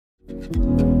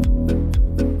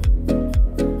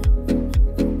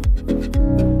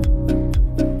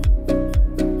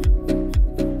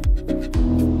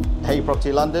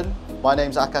Property London. My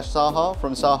name's Akash Saha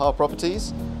from Saha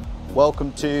Properties.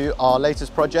 Welcome to our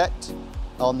latest project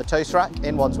on the Toast Rack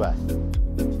in Wandsworth.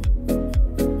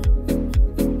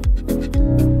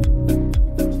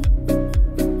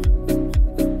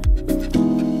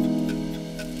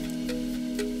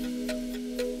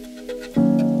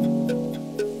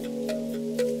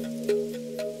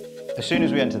 As soon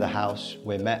as we enter the house,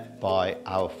 we're met by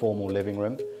our formal living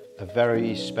room, a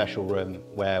very special room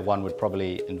where one would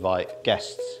probably invite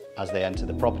guests as they enter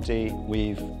the property.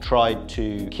 We've tried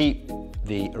to keep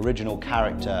the original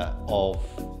character of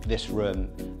this room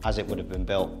as it would have been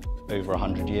built over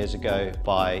 100 years ago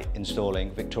by installing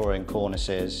Victorian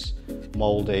cornices,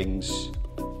 mouldings,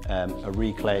 a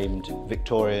reclaimed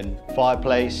Victorian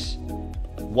fireplace,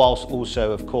 whilst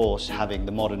also, of course, having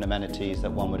the modern amenities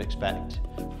that one would expect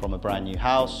from a brand new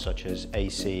house, such as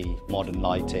AC, modern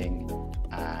lighting,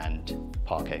 and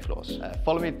parquet floors.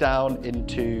 Follow me down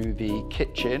into the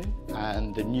kitchen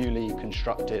and the newly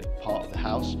constructed part of the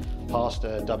house, past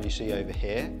a WC over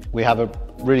here. We have a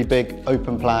really big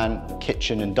open plan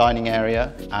kitchen and dining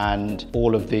area, and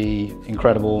all of the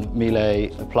incredible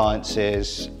Miele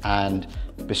appliances and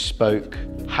bespoke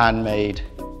handmade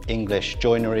English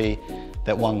joinery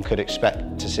that one could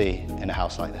expect to see in a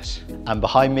house like this. And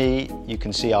behind me, you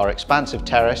can see our expansive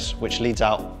terrace, which leads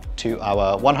out to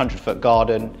our 100-foot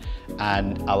garden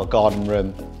and our garden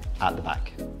room at the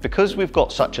back. Because we've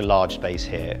got such a large space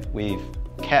here, we've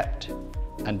kept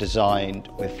and designed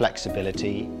with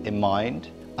flexibility in mind.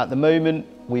 At the moment,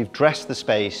 we've dressed the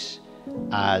space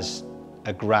as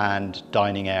a grand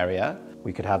dining area.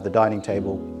 We could have the dining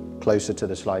table closer to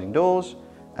the sliding doors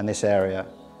and this area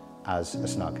as a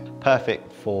snug.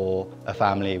 Perfect for a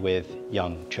family with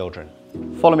young children.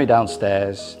 Follow me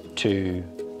downstairs to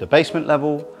the basement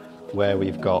level, where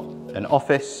we've got an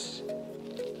office,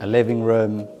 a living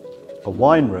room, a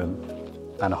wine room,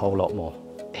 and a whole lot more.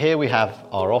 Here we have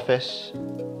our office.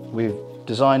 We've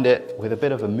designed it with a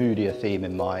bit of a moodier theme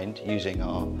in mind, using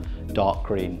our dark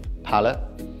green palette.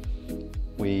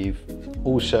 We've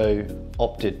also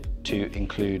opted to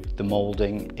include the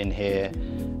moulding in here,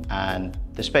 and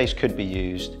the space could be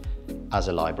used as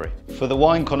a library. For the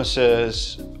wine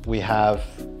connoisseurs, we have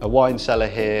a wine cellar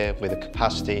here with a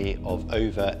capacity of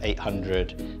over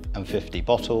 850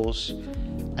 bottles.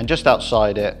 And just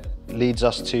outside it leads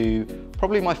us to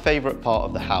probably my favourite part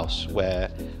of the house, where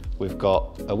we've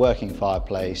got a working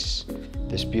fireplace,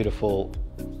 this beautiful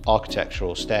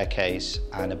architectural staircase,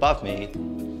 and above me,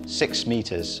 6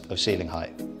 meters of ceiling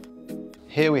height.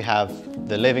 Here we have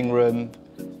the living room,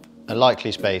 a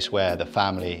likely space where the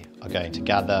family are going to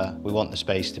gather. We want the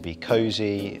space to be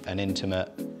cozy and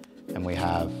intimate, and we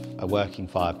have a working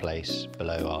fireplace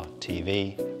below our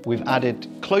TV. We've added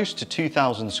close to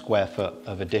 2,000 square foot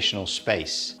of additional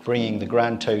space, bringing the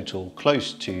grand total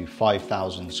close to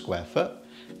 5,000 square foot.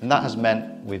 And that has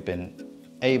meant we've been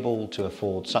able to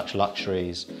afford such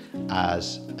luxuries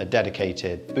as a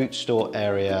dedicated boot store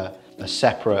area, a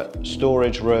separate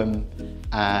storage room,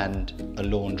 and a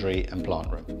laundry and plant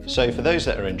room. So for those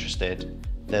that are interested,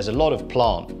 there's a lot of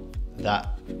plant that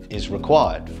is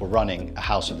required for running a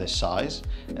house of this size,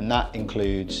 and that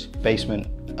includes basement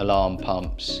alarm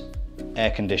pumps, air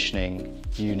conditioning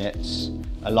units,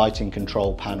 a lighting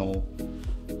control panel,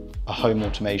 a home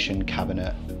automation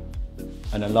cabinet,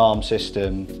 an alarm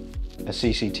system, a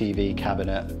CCTV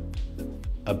cabinet,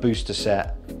 a booster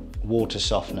set, water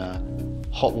softener,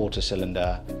 hot water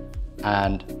cylinder,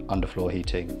 and underfloor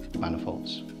heating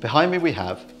manifolds. Behind me we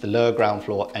have the lower ground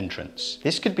floor entrance.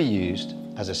 This could be used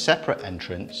as a separate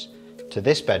entrance to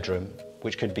this bedroom,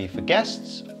 which could be for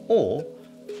guests or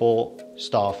for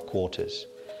staff quarters.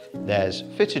 There's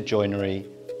fitted joinery,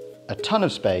 a ton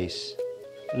of space,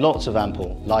 lots of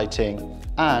ample lighting,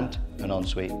 and an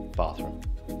ensuite bathroom.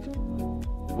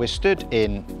 We're stood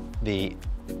in the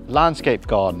landscape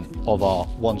garden of our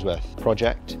Wandsworth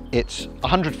project. It's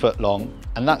 100 foot long,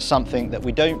 and that's something that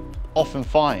we don't often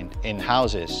find in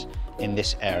houses in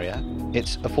this area.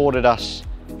 It's afforded us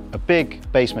a big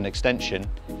basement extension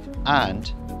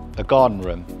and a garden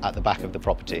room at the back of the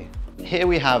property. Here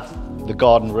we have the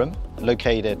garden room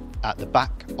located at the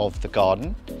back of the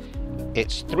garden.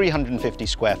 It's 350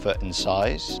 square foot in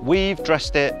size. We've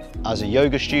dressed it as a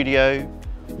yoga studio.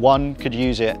 One could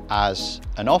use it as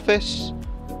an office,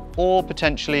 or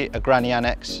potentially a granny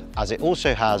annex, as it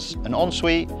also has an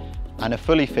ensuite and a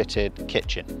fully fitted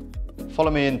kitchen. Follow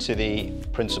me into the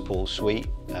principal suite,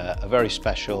 a very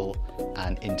special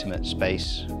and intimate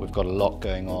space. We've got a lot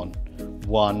going on.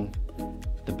 One,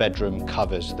 the bedroom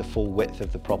covers the full width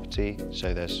of the property,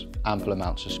 so there's ample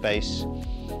amounts of space.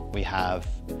 We have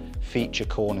feature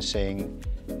cornicing,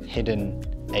 hidden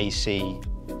AC,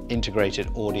 integrated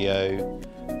audio,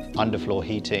 underfloor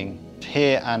heating.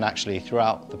 Here and actually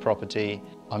throughout the property,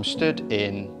 I'm stood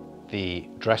in the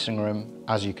dressing room.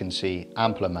 As you can see,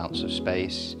 ample amounts of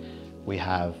space. We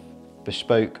have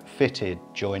bespoke fitted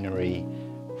joinery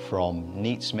from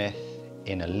Neatsmith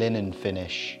in a linen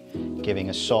finish, giving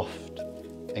a soft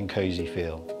and cozy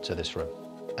feel to this room.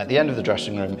 At the end of the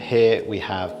dressing room, here we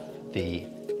have the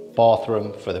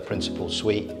bathroom for the principal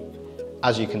suite.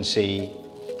 As you can see,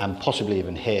 and possibly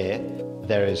even here,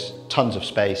 there is tons of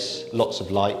space, lots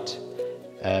of light.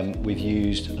 We've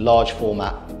used large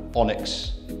format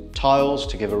onyx tiles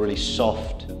to give a really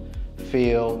soft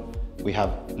feel. We have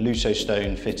Luso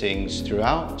stone fittings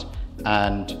throughout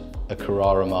and a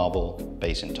Carrara marble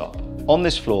basin top. On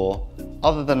this floor,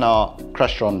 other than our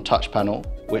Crestron touch panel,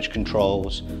 which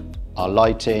controls our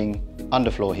lighting,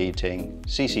 underfloor heating,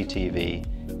 CCTV,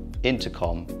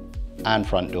 intercom and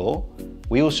front door,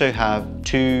 we also have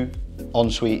 2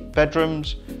 ensuite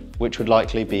bedrooms, which would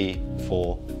likely be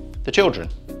for the children.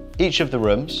 Each of the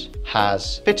rooms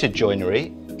has fitted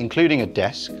joinery, including a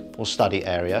desk or study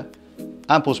area,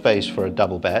 ample space for a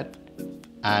double bed,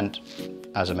 and,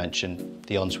 as I mentioned,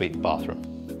 the ensuite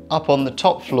bathroom. Up on the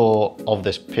top floor of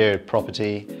this period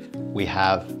property, we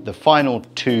have the final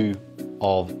 2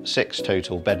 of 6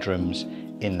 total bedrooms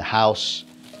in the house.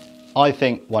 I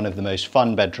think one of the most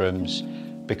fun bedrooms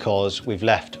because we've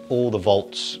left all the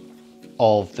vaults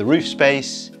of the roof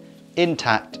space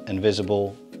intact and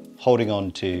visible, holding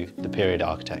on to the period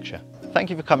architecture. Thank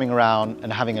you for coming around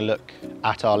and having a look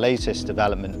at our latest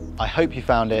development. I hope you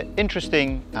found it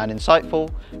interesting and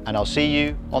insightful, and I'll see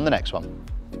you on the next one.